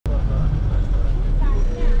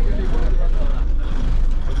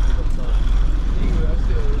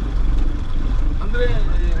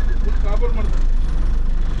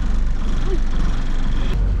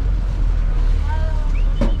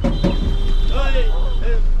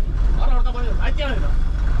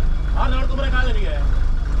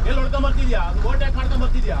ಬರ್ತಿದ್ಯಾ ಅದು ಓಟ್ ಯಾಕೆ ಮಾಡ್ಕೊಂಡ್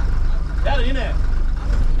ಬರ್ತಿದ್ಯಾ ಯಾರು ನೀನೆ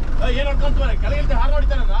ಏನ್ ಹೊಡ್ಕೊಂತ ಕೆಳಗಿಲ್ತೆ ಹಾರು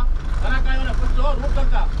ಹೊಡಿತಾನಲ್ಲ ಕನಕಾಯವನ ಫಸ್ಟ್ ರೂಟ್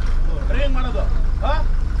ತನಕ ಡ್ರೈವಿಂಗ್ ಮಾಡೋದು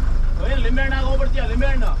ಏನು ಲಿಂಬೆ ಹಣ್ಣಾಗ ಹೋಗ್ಬಿಡ್ತೀಯ ಲಿಂಬೆ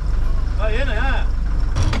ಹಣ್ಣು ಏನು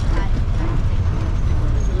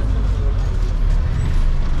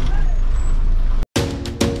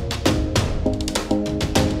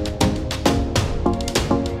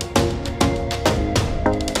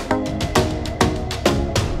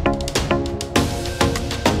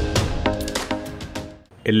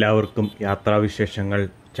എല്ലാവർക്കും യാത്രാവിശേഷങ്ങൾ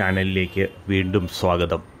ചാനലിലേക്ക് വീണ്ടും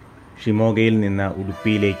സ്വാഗതം. ഷിമോഗയിൽ നിന്ന്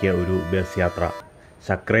ഉടുപ്പിയിലേക്ക് ഒരു ബസ് യാത്ര.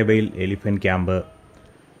 സക്രബൈൽ എലിഫന്റ് ക്യാമ്പ്,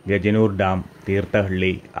 ഗജനൂർ ഡാം,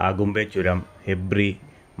 തീർത്ഥഹള്ളി, ആഗുംബെ ചുരം, ഹെബ്രി,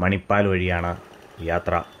 മണിപ്പാൽ വഴിയാണ്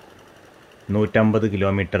യാത്ര. 150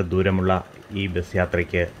 കിലോമീറ്റർ ദൂരമുള്ള ഈ ബസ്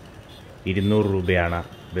യാത്രയ്ക്ക് 200 രൂപയാണ്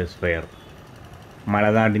ബസ് ഫെയർ.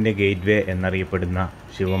 മലനാടിൻ്റെ ഗേറ്റ്വേ എന്നറിയപ്പെടുന്ന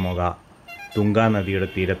ശിവമൊഗ തുങ്ക നദിയുടെ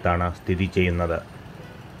തീരത്താണ് സ്ഥിതി ചെയ്യുന്നത്.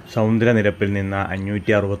 സമുദ്രനിരപ്പിൽ നിന്ന്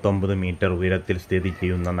 569 മീറ്റർ ഉയരത്തിൽ സ്ഥിതി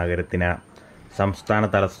ചെയ്യുന്ന നഗരത്തിന് സംസ്ഥാന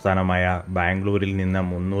തലസ്ഥാനമായ ബാംഗ്ലൂരിൽ നിന്ന്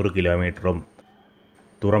 300 കിലോമീറ്ററും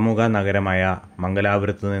തുറമുഖ നഗരമായ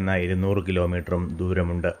മംഗലാപുരത്ത് നിന്ന് 200 കിലോമീറ്ററും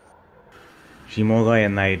ദൂരമുണ്ട്. ഷിമോഗ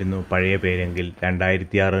എന്നായിരുന്നു പഴയ പേരെങ്കിൽ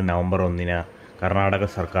 2006 നവംബർ 1 കർണാടക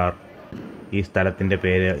സർക്കാർ ഈ സ്ഥലത്തിൻ്റെ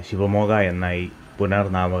പേര് ശിവമോഗ എന്നായി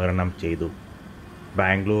പുനർനാമകരണം ചെയ്തു.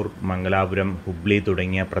 ബാംഗ്ലൂർ, മംഗലാപുരം, ഹുബ്ലി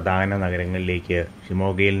തുടങ്ങിയ പ്രധാന നഗരങ്ങളിലേക്ക്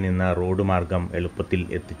ഷിമോഗയിൽ നിന്ന് റോഡ് മാർഗം എളുപ്പത്തിൽ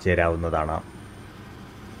എത്തിച്ചേരാവുന്നതാണ്.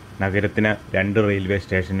 നഗരത്തിന് 2 റെയിൽവേ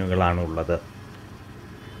സ്റ്റേഷനുകളാണ് ഉള്ളത്.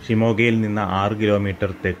 ഷിമോഗയിൽ നിന്ന് 6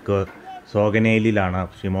 കിലോമീറ്റർ തെക്ക് സോഗനയിലാണ്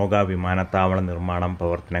ഷിമോഗ വിമാനത്താവള നിർമ്മാണം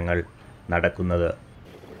പ്രവർത്തനങ്ങൾ നടക്കുന്നത്.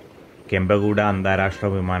 കെമ്പഗൌഡ അന്താരാഷ്ട്ര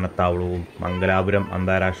വിമാനത്താവളവും മംഗലാപുരം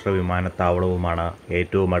അന്താരാഷ്ട്ര വിമാനത്താവളവുമാണ്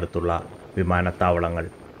ഏറ്റവും അടുത്തുള്ള വിമാനത്താവളങ്ങൾ.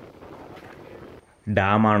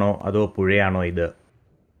 ഡാമാണോ അതോ പുഴയാണോ ഇത്?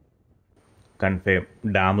 കൺഫേം,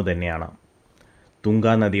 ഡാം തന്നെയാണ്. തുങ്ക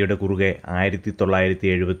നദിയുടെ കുറുകെ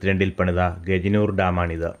 1972 പണിത ഗജനൂർ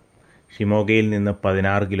ഡാമാണിത്. ഷിമോഗയിൽ നിന്ന്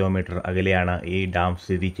 16 കിലോമീറ്റർ അകലെയാണ് ഈ ഡാം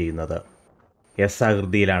സ്ഥിതി ചെയ്യുന്നത്. എസ്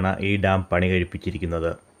ആകൃതിയിലാണ് ഈ ഡാം പണി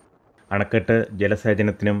കഴിപ്പിച്ചിരിക്കുന്നത്. അണക്കെട്ട്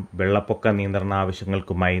ജലസേചനത്തിനും വെള്ളപ്പൊക്ക നിയന്ത്രണ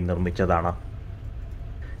ആവശ്യങ്ങൾക്കുമായി നിർമ്മിച്ചതാണ്.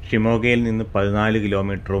 ഷിമോഗയിൽ നിന്ന് 14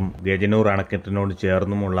 കിലോമീറ്ററും ഗജനൂർ അണക്കെട്ടിനോട്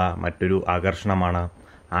ചേർന്നുമുള്ള മറ്റൊരു ആകർഷണമാണ്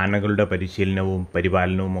ആനകളുടെ പരിശീലനവും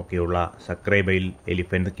പരിപാലനവുമൊക്കെയുള്ള സക്രബൈൽ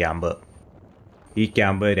എലിഫന്റ് ക്യാമ്പ്. ഈ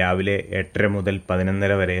ക്യാമ്പ് രാവിലെ 8:30 മുതൽ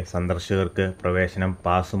 11:30 വരെ സന്ദർശകർക്ക് പ്രവേശനം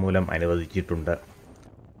പാസ് മൂലം അനുവദിച്ചിട്ടുണ്ട്.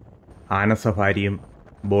 ആന സഫാരിയും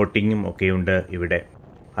ബോട്ടിങ്ങും ഒക്കെയുണ്ട് ഇവിടെ.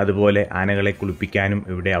 അതുപോലെ ആനകളെ കുളിപ്പിക്കാനും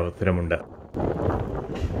ഇവിടെ അവസരമുണ്ട്.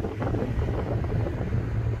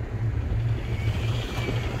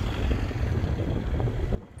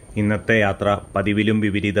 ഇന്നത്തെ യാത്ര പതിവിലും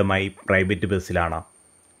വിപരീതമായി പ്രൈവറ്റ് ബസ്സിലാണ്.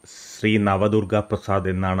 ശ്രീ നവദുർഗ പ്രസാദ്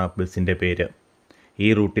എന്നാണ് ബസ്സിൻ്റെ പേര്. ഈ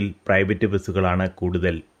റൂട്ടിൽ പ്രൈവറ്റ് ബസ്സുകളാണ്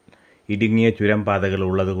കൂടുതൽ. ഇടുങ്ങിയ ചുരം പാതകൾ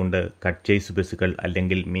ഉള്ളതുകൊണ്ട് കട്ട് ചേസ് ബസ്സുകൾ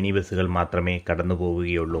അല്ലെങ്കിൽ മിനി ബസ്സുകൾ മാത്രമേ കടന്നു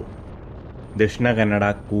പോവുകയുള്ളൂ. ദക്ഷിണ കന്നഡ,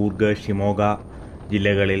 കൂർഗ്, ഷിമോഗ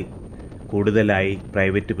ജില്ലകളിൽ കൂടുതലായി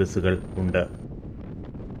പ്രൈവറ്റ് ബസ്സുകൾ ഉണ്ട്.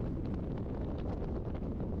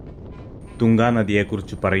 തുങ്ക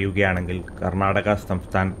നദിയെക്കുറിച്ച് പറയുകയാണെങ്കിൽ കർണാടക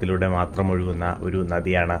സംസ്ഥാനത്തിലൂടെ മാത്രം ഒഴുകുന്ന ഒരു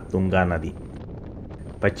നദിയാണ് തുങ്ക നദി.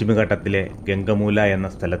 പശ്ചിമഘട്ടത്തിലെ ഗംഗമൂല എന്ന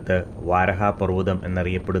സ്ഥലത്ത് വാരഹ പർവ്വതം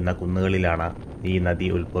എന്നറിയപ്പെടുന്ന കുന്നുകളിലാണ് ഈ നദി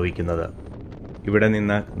ഉത്ഭവിക്കുന്നത്. ഇവിടെ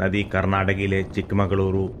നിന്ന് നദി കർണാടകയിലെ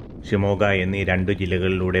ചിക്മംഗളൂരു, ഷിമോഗ എന്നീ 2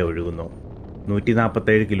 ജില്ലകളിലൂടെ ഒഴുകുന്നു.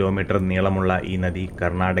 147 കിലോമീറ്റർ നീളമുള്ള ഈ നദി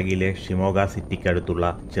കർണാടകയിലെ ഷിമോഗ സിറ്റിക്കടുത്തുള്ള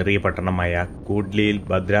ചെറിയ പട്ടണമായ കൂഡ്ലിയിൽ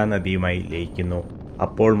ഭദ്രാ നദിയുമായി ലയിക്കുന്നു.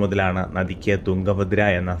 അപ്പോൾ മുതലാണ് നദിക്ക് തുംഗഭദ്ര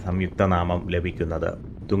എന്ന സംയുക്ത നാമം ലഭിക്കുന്നത്.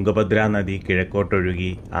 തുംഗഭദ്ര നദി കിഴക്കോട്ടൊഴുകി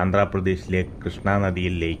ആന്ധ്രാപ്രദേശിലെ കൃഷ്ണ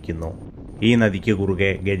നദിയിൽ ലയിക്കുന്നു. ഈ നദിക്ക് കുറുകെ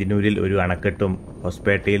ഗജനൂരിൽ ഒരു അണക്കെട്ടും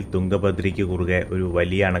ഹൊസ്പേട്ടയിൽ തുംഗഭദ്രയ്ക്ക് കുറുകെ ഒരു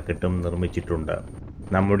വലിയ അണക്കെട്ടും നിർമ്മിച്ചിട്ടുണ്ട്.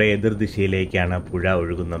 നമ്മുടെ എതിർദിശയിലേക്കാണ് പുഴ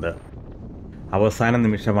ഒഴുകുന്നത്. അവസാന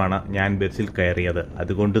നിമിഷമാണ് ഞാൻ ബസ്സിൽ കയറിയത്.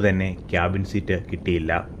 അതുകൊണ്ടുതന്നെ ക്യാബിൻ സീറ്റ്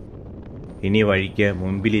കിട്ടിയില്ല. ഇനി വഴിക്ക്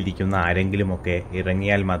മുൻപിലിരിക്കുന്ന ആരെങ്കിലുമൊക്കെ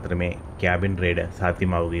ഇറങ്ങിയാൽ മാത്രമേ ക്യാബിൻ റൈഡ്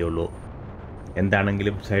സാധ്യമാവുകയുള്ളൂ.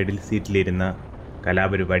 എന്താണെങ്കിലും സൈഡിൽ സീറ്റിലിരുന്ന്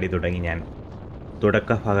കലാപരിപാടി തുടങ്ങി ഞാൻ.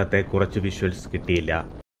 തുടക്ക ഭാഗത്തെ കുറച്ച് വിഷ്വൽസ് കിട്ടിയില്ല.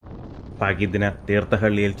 ഭാഗ്യത്തിന്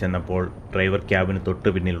തീർത്ഥഹള്ളിയിൽ ചെന്നപ്പോൾ ഡ്രൈവർ ക്യാബിന് തൊട്ടു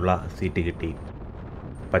പിന്നിലുള്ള സീറ്റ് കിട്ടി.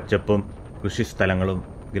 പച്ചപ്പും കൃഷിസ്ഥലങ്ങളും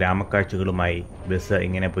ഗ്രാമക്കാഴ്ചകളുമായി ബസ്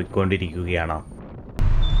ഇങ്ങനെ പോയിക്കൊണ്ടിരിക്കുകയാണ്.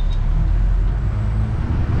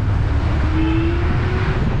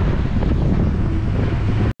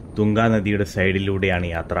 തുങ്ക നദിയുടെ സൈഡിലൂടെയാണ്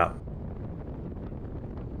യാത്ര.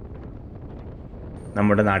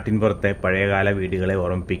 നമ്മുടെ നാട്ടിൻപുറത്തെ പഴയകാല വീടുകളെ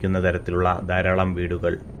ഓർമ്മിപ്പിക്കുന്ന തരത്തിലുള്ള ധാരാളം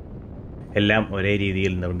വീടുകൾ. എല്ലാം ഒരേ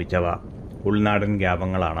രീതിയിൽ നിർമ്മിച്ചവ. ഉൾനാടൻ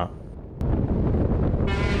ഗ്രാമങ്ങളാണ്.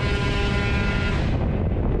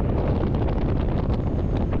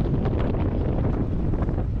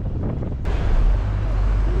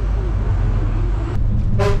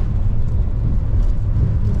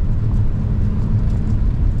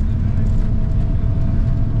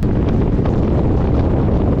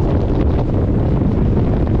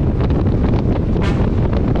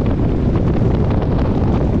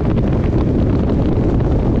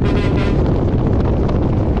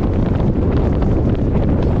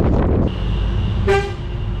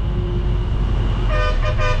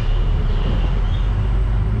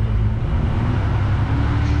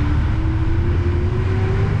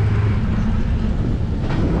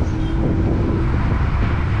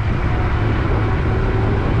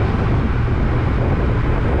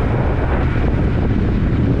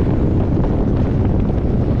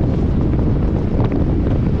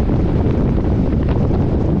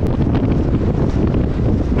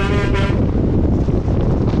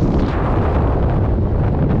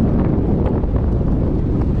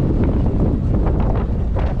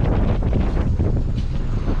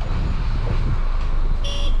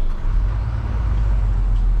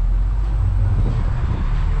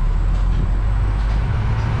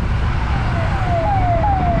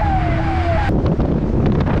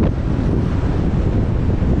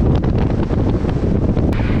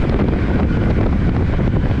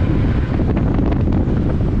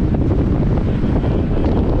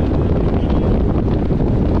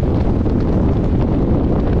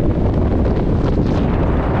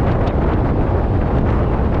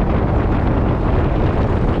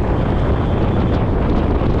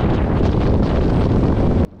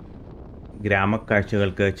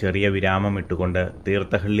 ഗ്രാമക്കാഴ്ചകൾക്ക് ചെറിയ വിരാമമിട്ടുകൊണ്ട്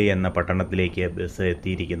തീർത്ഥഹള്ളി എന്ന പട്ടണത്തിലേക്ക് ബസ്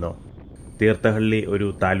എത്തിയിരിക്കുന്നു. തീർത്ഥഹള്ളി ഒരു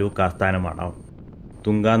താലൂക്ക് ആസ്ഥാനമാണ്.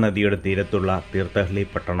 തുങ്കാ നദിയുടെ തീരത്തുള്ള തീർത്ഥഹള്ളി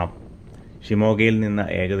പട്ടണം ഷിമോഗയിൽ നിന്ന്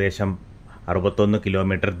ഏകദേശം 61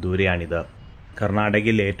 കിലോമീറ്റർ ദൂരെയാണിത്.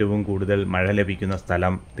 കർണാടകയിൽ ഏറ്റവും കൂടുതൽ മഴ ലഭിക്കുന്ന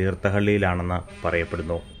സ്ഥലം തീർത്ഥഹള്ളിയിലാണെന്ന്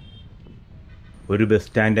പറയപ്പെടുന്നു. ഒരു ബസ്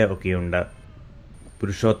സ്റ്റാൻഡ് ഒക്കെയുണ്ട്.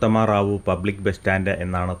 Purushothama Rao public bus stand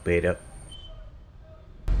എന്നാണ് പേര്.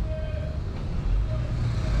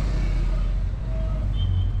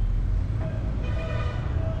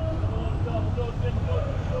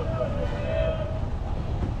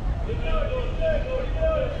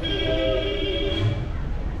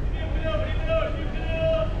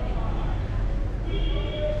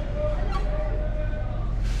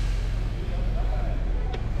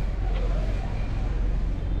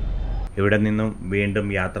 ഇവിടെ നിന്നും വീണ്ടും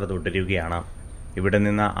യാത്ര തുടരുകയാണ്. ഇവിടെ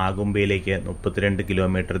നിന്ന് ആഗുംബയിലേക്ക് 32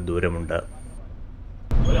 കിലോമീറ്റർ ദൂരമുണ്ട്.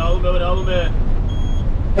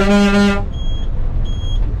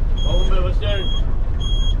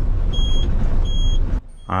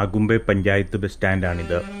 ആഗുംബെ പഞ്ചായത്ത് ബസ്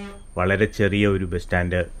സ്റ്റാൻഡാണിത്. വളരെ ചെറിയ ഒരു ബസ്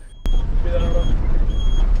സ്റ്റാൻഡ്.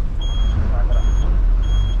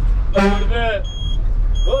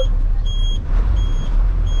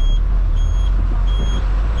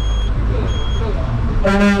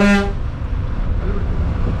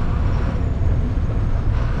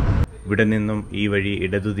 ഇവിടെ നിന്നും ഈ വഴി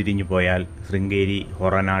ഇടതുതിരിഞ്ഞു പോയാൽ ശൃംഗേരി,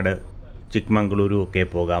 ഹൊറനാട്, ചിക്മംഗളൂരു ഒക്കെ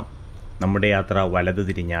പോകാം. നമ്മുടെ യാത്ര വലതു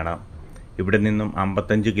തിരിഞ്ഞാണ്. ഇവിടെ നിന്നും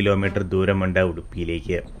 55 കിലോമീറ്റർ ദൂരമുണ്ട്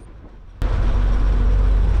ഉടുപ്പിയിലേക്ക്.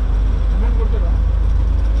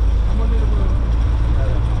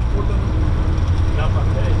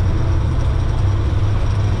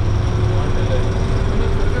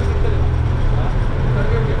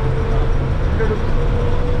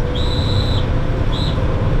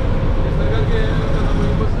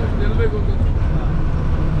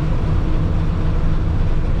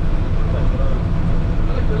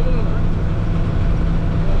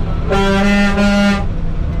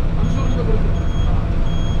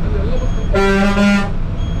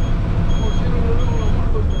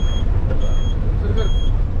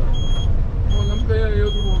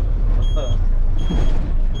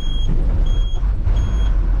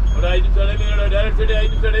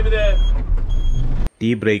 Tea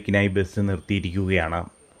ബ്രേക്കിനായി bus നിർത്തിയിരിക്കുകയാണ്.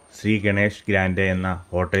 Shri Ganesh grand എന്ന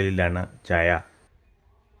ഹോട്ടലിലാണ് ചായ.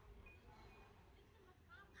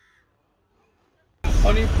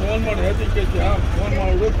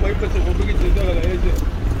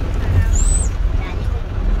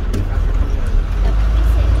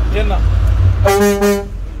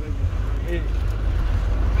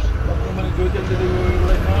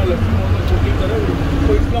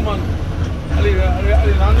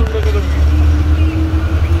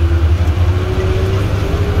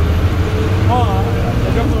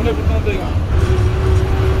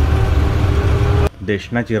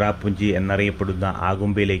 ദക്ഷിണ ചിറാപ്പുഞ്ചി എന്നറിയപ്പെടുന്ന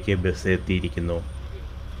ആഗുംബയിലേക്ക് ബസ് എത്തിയിരിക്കുന്നു.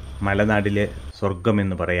 മലനാടിലെ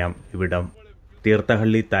സ്വർഗമെന്ന് പറയാം ഇവിടം.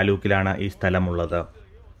 തീർത്ഥഹള്ളി താലൂക്കിലാണ് ഈ സ്ഥലമുള്ളത്.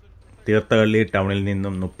 തീർത്ഥഹള്ളി ടൗണിൽ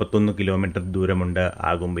നിന്നും 31 കിലോമീറ്റർ ദൂരമുണ്ട്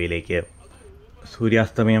ആഗുംബയിലേക്ക്.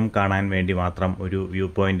 സൂര്യാസ്തമയം കാണാൻ വേണ്ടി മാത്രം ഒരു വ്യൂ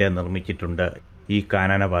പോയിന്റ് നിർമ്മിച്ചിട്ടുണ്ട് ഈ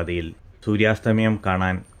കാനനപാതയിൽ. സൂര്യാസ്തമയം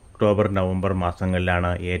കാണാൻ ഒക്ടോബർ, നവംബർ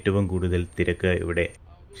മാസങ്ങളിലാണ് ഏറ്റവും കൂടുതൽ തിരക്ക് ഇവിടെ.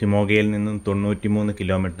 ഷിമോഗയിൽ നിന്നും 93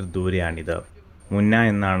 കിലോമീറ്റർ ദൂരെയാണിത്. മുന്ന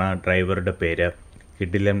എന്നാണ് ഡ്രൈവറുടെ പേര്.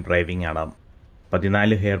 കിഡിലൻ ഡ്രൈവിംഗ് ആണ്.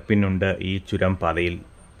 14 ഹെയർപിൻ ഉണ്ട് ഈ ചുരം പാതയിൽ.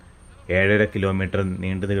 7.5 കിലോമീറ്റർ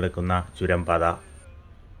നീണ്ടു കിടക്കുന്ന ചുരം പാത.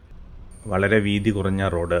 വളരെ വീതി കുറഞ്ഞ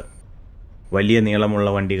റോഡ്. വലിയ നീളമുള്ള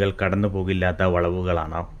വണ്ടികൾ കടന്നു പോകില്ലാത്ത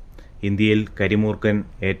വളവുകളാണ്. ഇന്ത്യയിൽ കരിമൂർക്കൻ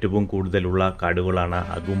ഏറ്റവും കൂടുതലുള്ള കാടുകളാണ്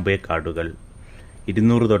അഗുംബെ കാടുകൾ.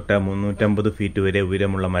 200 തൊട്ട് 350 ഫീറ്റ് വരെ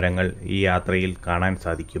ഉയരമുള്ള മരങ്ങൾ ഈ യാത്രയിൽ കാണാൻ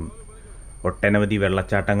സാധിക്കും. ഒട്ടനവധി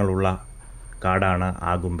വെള്ളച്ചാട്ടങ്ങളുള്ള കാടാണ്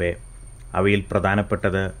ആഗുംബെ. അവയിൽ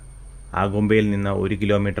പ്രധാനപ്പെട്ടത് ആഗുംബയിൽ നിന്ന് 1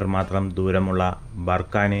 കിലോമീറ്റർ മാത്രം ദൂരമുള്ള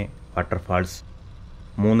ബർക്കാനെ വാട്ടർഫാൾസ്,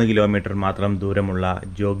 3 കിലോമീറ്റർ മാത്രം ദൂരമുള്ള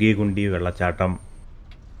ജോഗിഗുണ്ടി വെള്ളച്ചാട്ടം,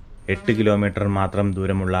 8 കിലോമീറ്റർ മാത്രം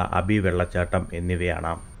ദൂരമുള്ള അബി വെള്ളച്ചാട്ടം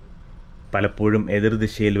എന്നിവയാണ്. പലപ്പോഴും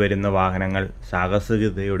എതിർദിശയിൽ വരുന്ന വാഹനങ്ങൾ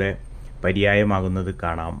സാഹസികതയുടെ പര്യായമാകുന്നത്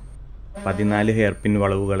കാണാം. 14 ഹെയർപിൻ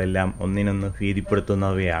വളവുകളെല്ലാം ഒന്നിനൊന്ന്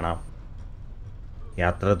ഭീതിപ്പെടുത്തുന്നവയാണ്.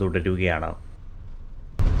 യാത്ര തുടരുകയാണ്.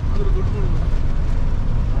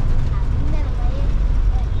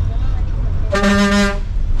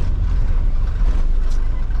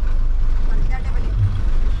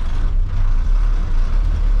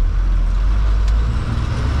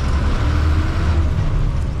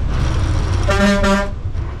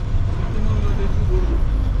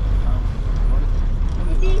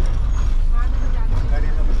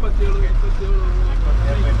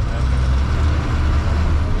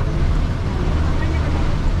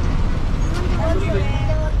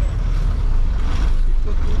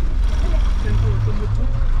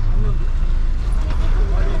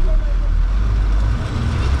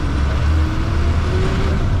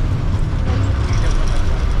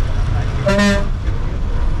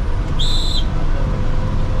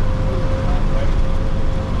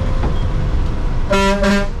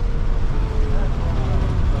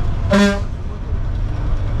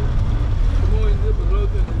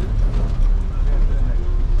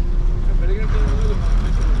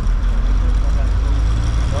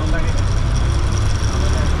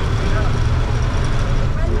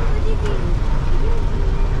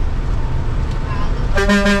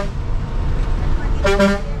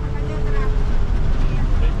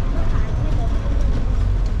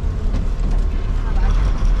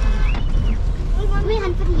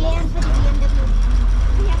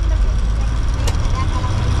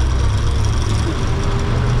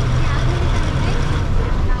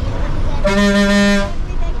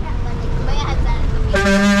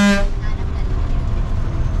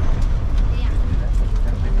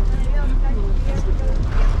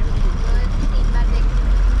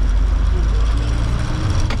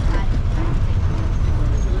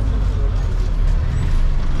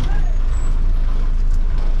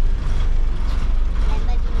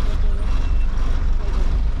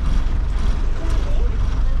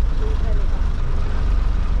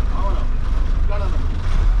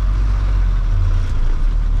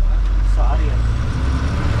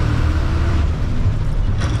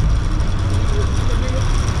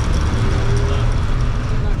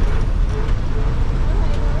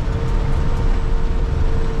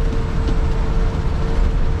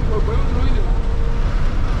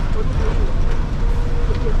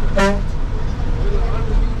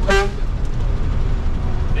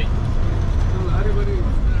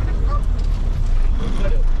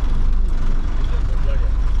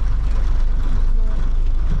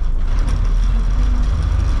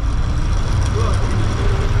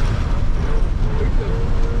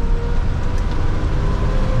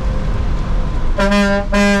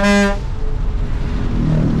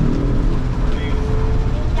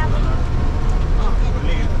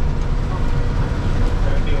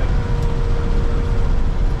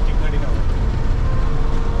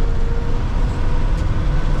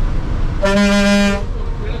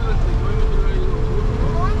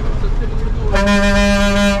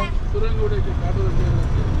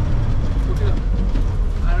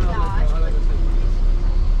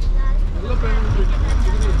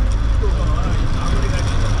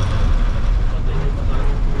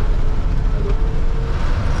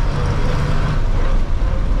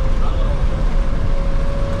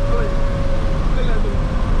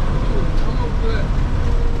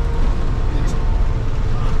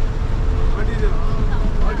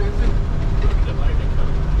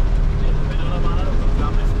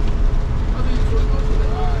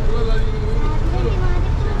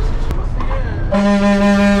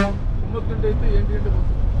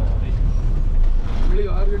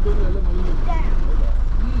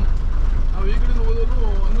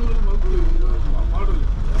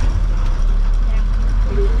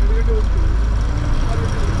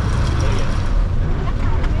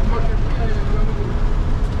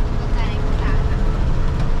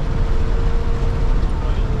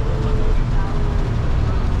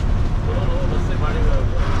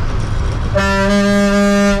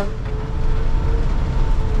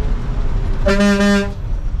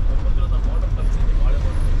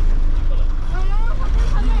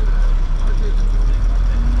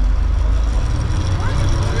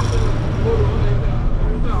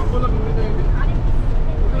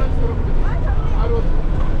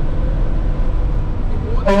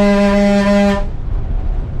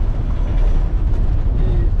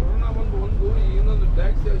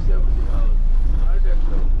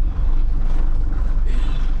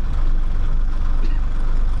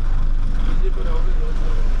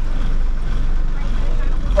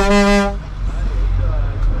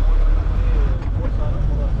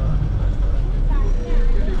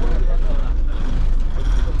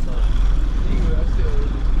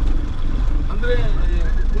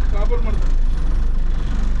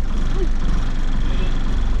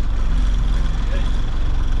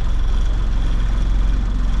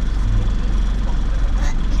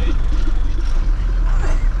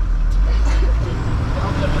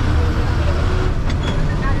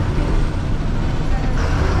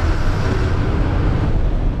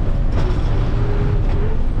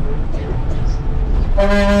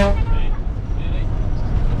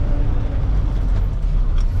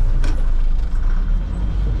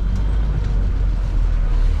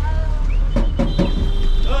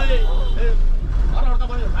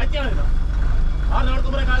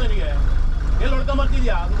 ನಿನಗೆ ಎಲ್ಲಿ ಹೊಡ್ಕೊಂಡ್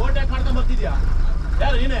ಬರ್ತಿದ್ಯಾ ಅದು ಓಟ್ಯಾಕ್ ಮಾಡ್ಕೊಂಡ್ ಬರ್ತಿದ್ಯಾ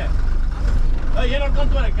ಯಾರು ನೀನೆ ಏನ್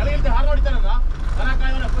ಹೊಡ್ಕೊಂತ ಕೆಳಗಿಲ್ದೆ ಹಾರು ನೋಡಿತಾನಲ್ಲ ದನ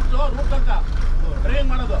ಕಾಯವನ ಫಸ್ಟ್ ರೂಟ್ ಅಂತ ಡ್ರೈವಿಂಗ್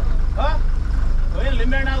ಮಾಡೋದು ಏನ್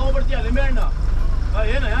ಲಿಂಬೆ ಹಣ್ಣಾಗ ಹೋಗ್ಬಿಡ್ತೀಯ ಲಿಂಬೆ ಹಣ್ಣು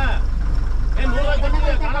ಏನ ಏನ್ ನೂರಾಗಿ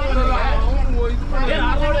ಬರ್ತಿದ್ಯಾ ಏನ್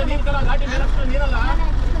ಹಾರು ನೋಡಿ ನೀನ್ ಕಲ ಘಾಟಿ ಮೇಲೆ ನೀನಲ್ಲ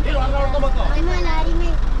ನೀನು ಹೊರ ಹೊಡ್ಕೋಬೇಕು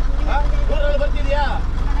ಊರಲ್ಲಿ ಬರ್ತಿದ್ಯಾ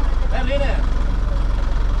ಯಾರು ನೀನೆ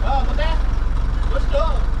ಮತ್ತೆ ಫಸ್ಟ್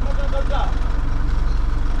ಕಲ್ತ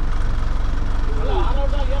ಅಲ್ಲ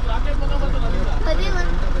ಹಾರೋದಾಗ ಏನ್ ರಾಕೆಟ್ ಬಂದ ಬರ್ತದೆ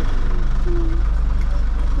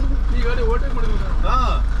ಈ ಗಾಡಿ ಓವರ್ಟೇಕ್ ಮಾಡಿದ್ರು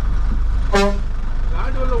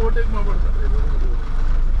ಗಾಡಿ ಎಲ್ಲ ಓವರ್ಟೇಕ್ ಮಾಡ್ಬಿಡ್ತಾರೆ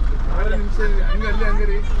ಹಂಗೆ ಅಲ್ಲಿ ಹಂಗೆ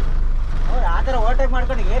ರೀ ಅವ್ರು ಆ ಥರ ಓವರ್ಟೇಕ್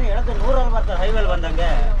ಮಾಡ್ಕೊಂಡು ಏನು ಹೇಳೋದು 100 ಬರ್ತಾರೆ ಹೈವೇಲಿ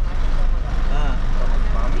ಬಂದಂಗೆ ಹಾಂ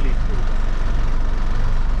ಮಾಮೂಲಿ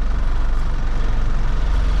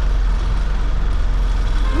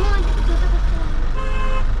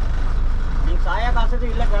ನಿಂಗೆ ಸಾಯಕ್ಕೆ ಆಸತಿ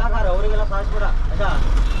ಇಲ್ಲ ಕೆಳಗಾರ ಅವರಿಗೆಲ್ಲ ಸಾಯಿಸ್ಬಿಡ ಆಯ್ತಾ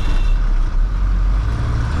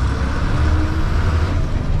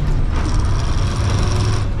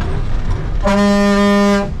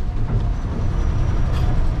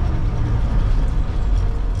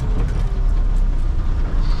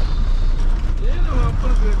ಏನು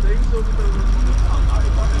ಅಪ್ಪನ ಟೈಮ್ ಹೋಗ್ಬಿಟ್ಟು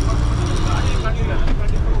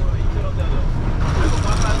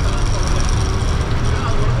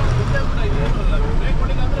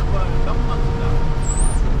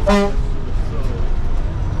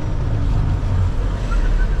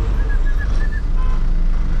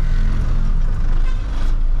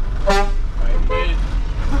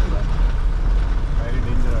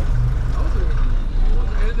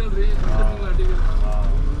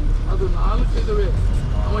ಅದು 4 ಇದಾವೆ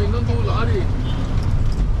ಅವ ಇನ್ನೊಂದು ಲಾರಿ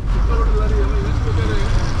ಚಿಕ್ಕ ಲಾರಿ ಎಲ್ಲ ಇಳಿಸ್ಬೇಕಾದ್ರೆ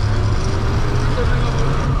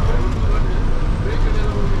ಬ್ರೇಕ್ ಎಲ್ಲ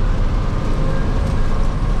ಹೋಗಿ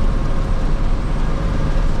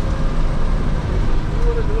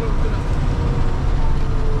ಜೋರ ಹೋಗ್ತೀನ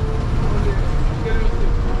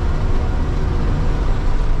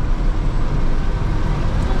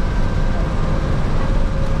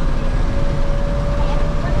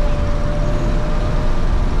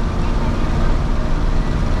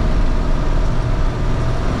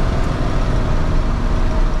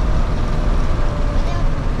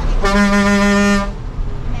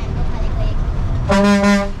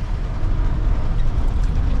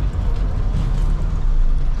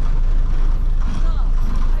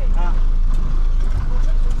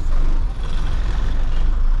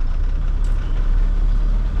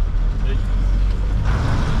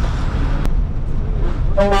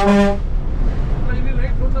ಇಲ್ಲಿ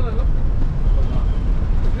ರೈಟ್ ಹೋಗ್ತದಲ್ಲ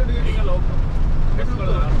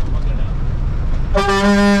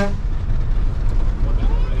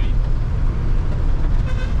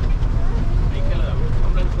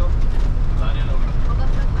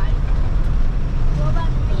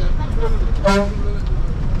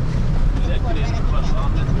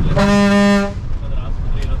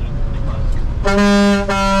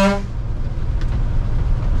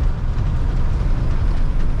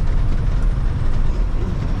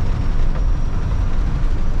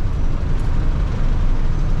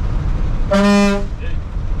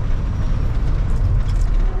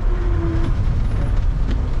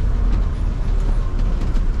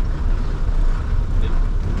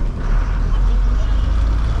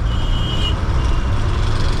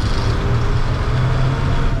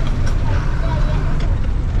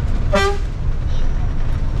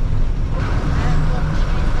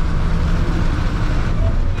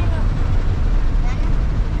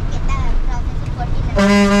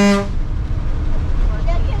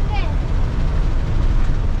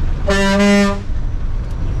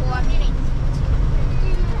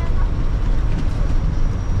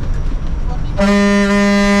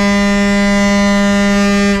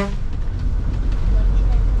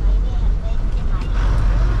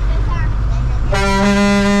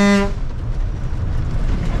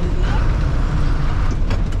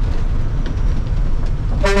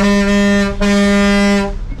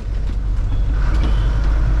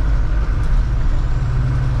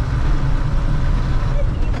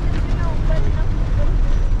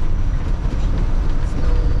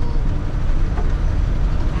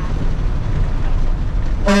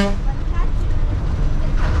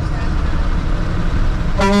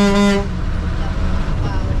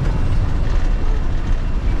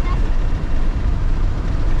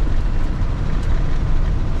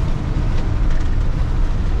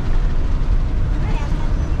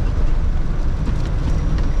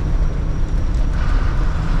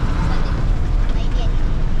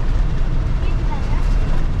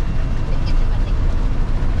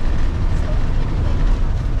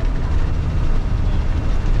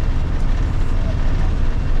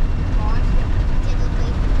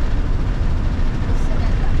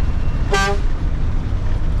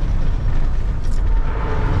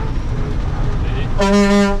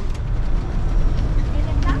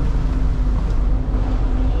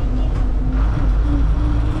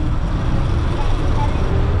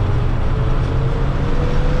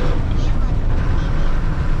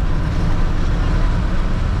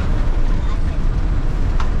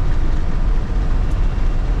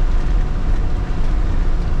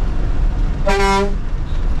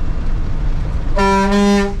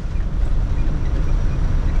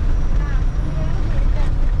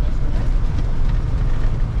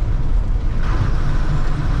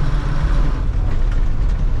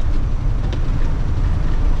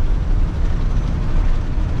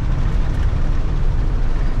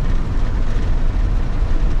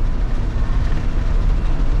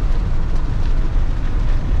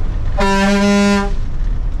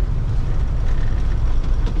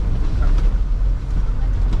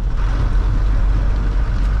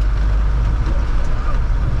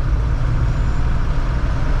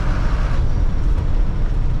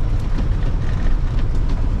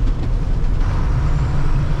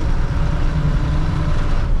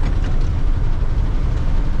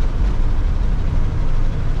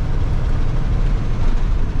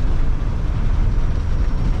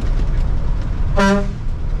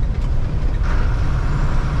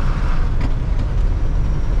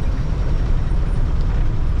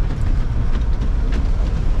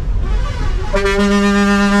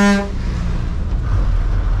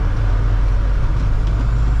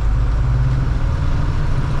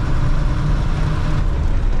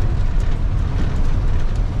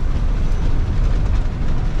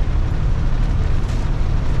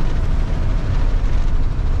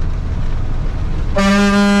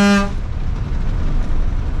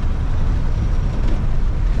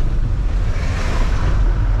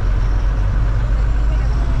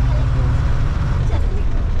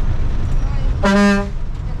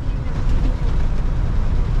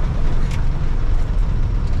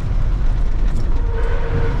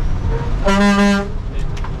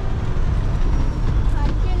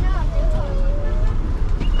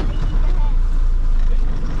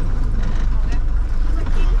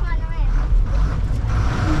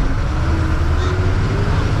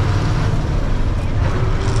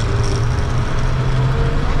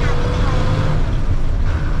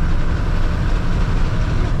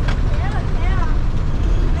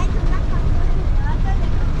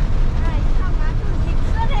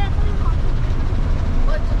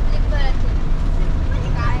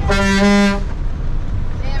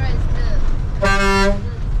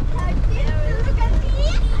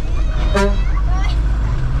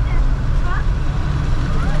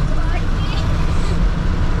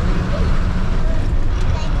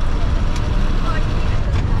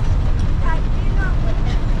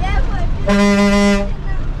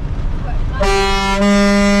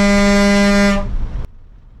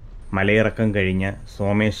മലയിറക്കം കഴിഞ്ഞ്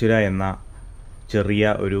സോമേശ്വര എന്ന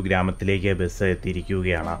ചെറിയ ഒരു ഗ്രാമത്തിലേക്ക് ബസ്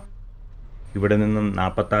എത്തിയിരിക്കുകയാണ്. ഇവിടെ നിന്നും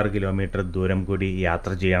 46 കിലോമീറ്റർ ദൂരം കൂടി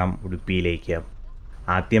യാത്ര ചെയ്യണം ഉടുപ്പിയിലേക്ക്.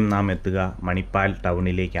 ആദ്യം നാം എത്തുക മണിപ്പാൽ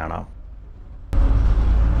ടൗണിലേക്കാണ്.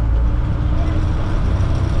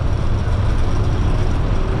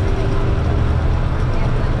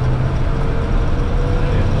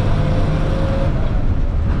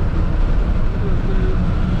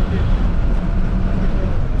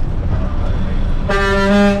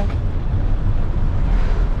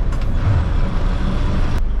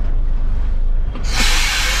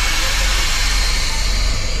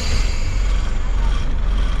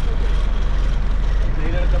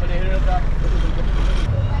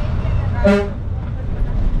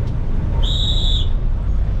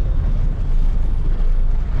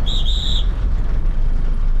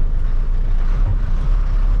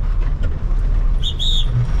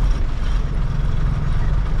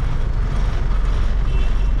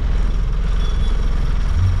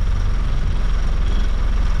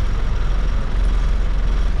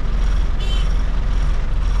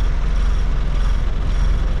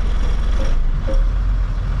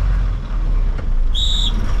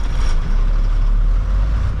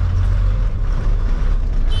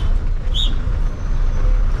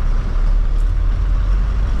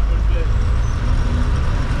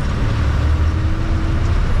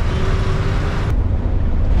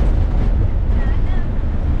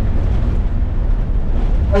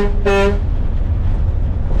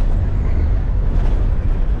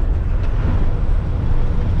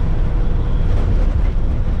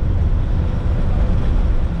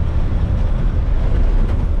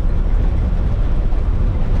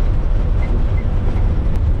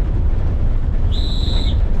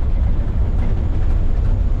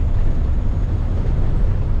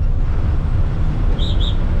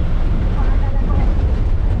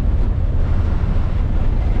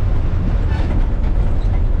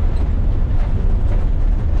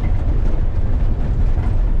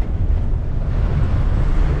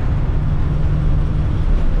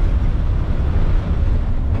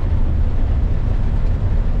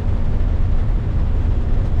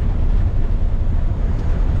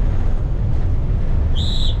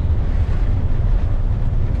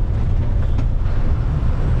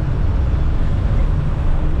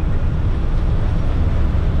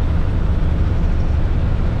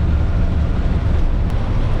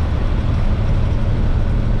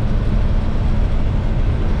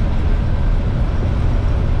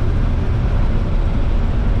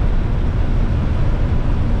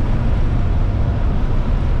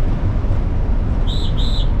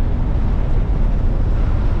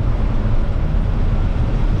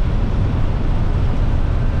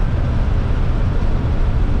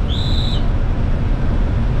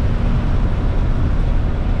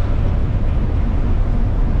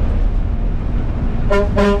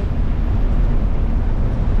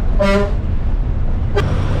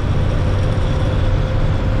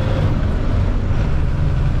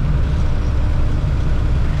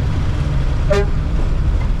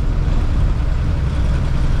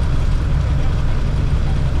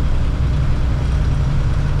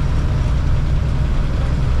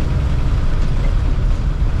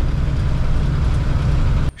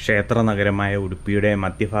 ക്ഷേത്ര നഗരമായ ഉടുപ്പിയുടെ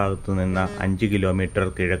മധ്യഭാഗത്തു നിന്ന് 5 കിലോമീറ്റർ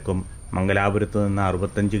കിഴക്കും മംഗലാപുരത്തു നിന്ന്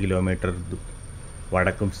 65 കിലോമീറ്റർ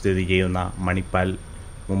വടക്കും സ്ഥിതി ചെയ്യുന്ന മണിപ്പാൽ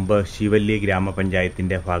മുമ്പ് ശിവല്ലി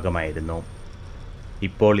ഗ്രാമപഞ്ചായത്തിൻ്റെ ഭാഗമായിരുന്നു.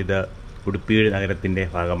 ഇപ്പോൾ ഇത് ഉടുപ്പി നഗരത്തിൻ്റെ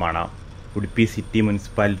ഭാഗമാണ്. ഉടുപ്പി സിറ്റി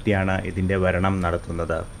മുനിസിപ്പാലിറ്റിയാണ് ഇതിൻ്റെ ഭരണം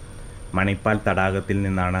നടത്തുന്നത്. മണിപ്പാൽ തടാകത്തിൽ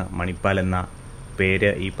നിന്നാണ് മണിപ്പാൽ എന്ന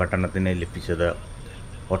പേര് ഈ പട്ടണത്തിന് ലഭിച്ചത്.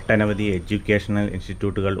 ഒട്ടനവധി എഡ്യൂക്കേഷണൽ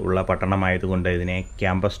ഇൻസ്റ്റിറ്റ്യൂട്ടുകൾ ഉള്ള പട്ടണമായതുകൊണ്ട് ഇതിനെ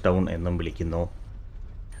ക്യാമ്പസ് ടൗൺ എന്നും വിളിക്കുന്നു.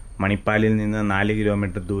 മണിപ്പാലിൽ നിന്ന് 4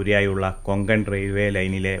 കിലോമീറ്റർ ദൂരെയായുള്ള കൊങ്കൺ റെയിൽവേ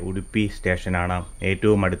ലൈനിലെ ഉടുപ്പി സ്റ്റേഷനാണ്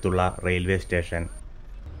ഏറ്റവും അടുത്തുള്ള റെയിൽവേ സ്റ്റേഷൻ.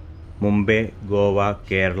 മുംബൈ, ഗോവ,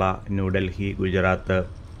 കേരള, ന്യൂഡൽഹി, ഗുജറാത്ത്,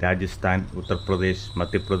 രാജസ്ഥാൻ, ഉത്തർപ്രദേശ്,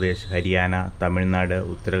 മധ്യപ്രദേശ്, ഹരിയാന, തമിഴ്നാട്,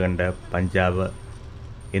 ഉത്തരാഖണ്ഡ്, പഞ്ചാബ്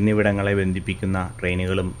എന്നിവിടങ്ങളെ ബന്ധിപ്പിക്കുന്ന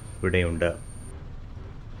ട്രെയിനുകളും ഇവിടെയുണ്ട്.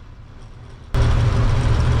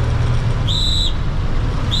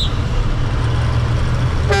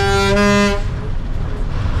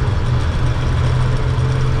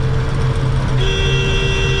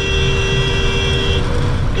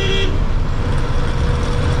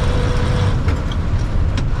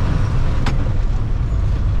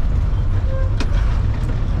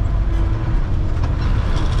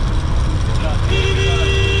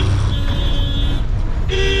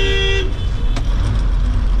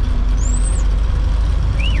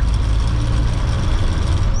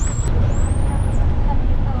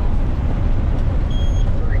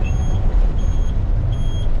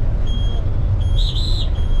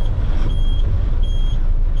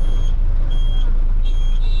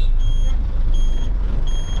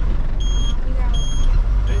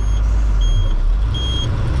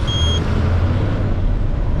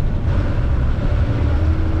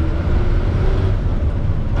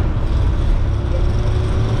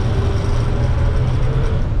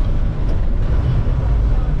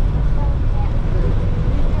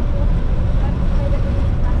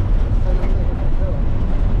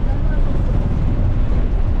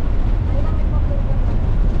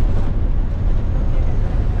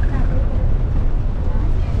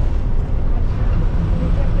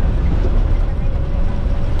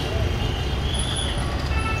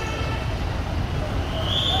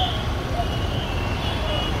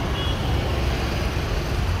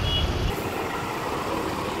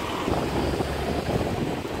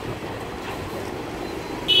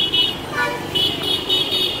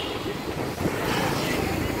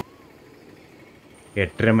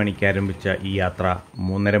 8:30 മണിക്ക് ആരംഭിച്ച ഈ യാത്ര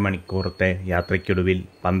 3.5 മണിക്കൂറത്തെ യാത്രയ്ക്കൊടുവിൽ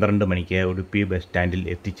 12 മണിക്ക് ഉടുപ്പി ബസ് സ്റ്റാൻഡിൽ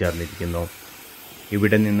എത്തിച്ചേർന്നിരിക്കുന്നു.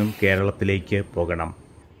 ഇവിടെ നിന്നും കേരളത്തിലേക്ക് പോകണം.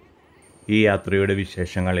 ഈ യാത്രയുടെ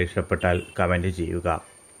വിശേഷങ്ങൾ ഇഷ്ടപ്പെട്ടാൽ കമൻറ്റ് ചെയ്യുക.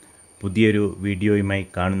 പുതിയൊരു വീഡിയോയുമായി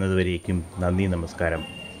കാണുന്നതുവരേക്കും നന്ദി, നമസ്കാരം.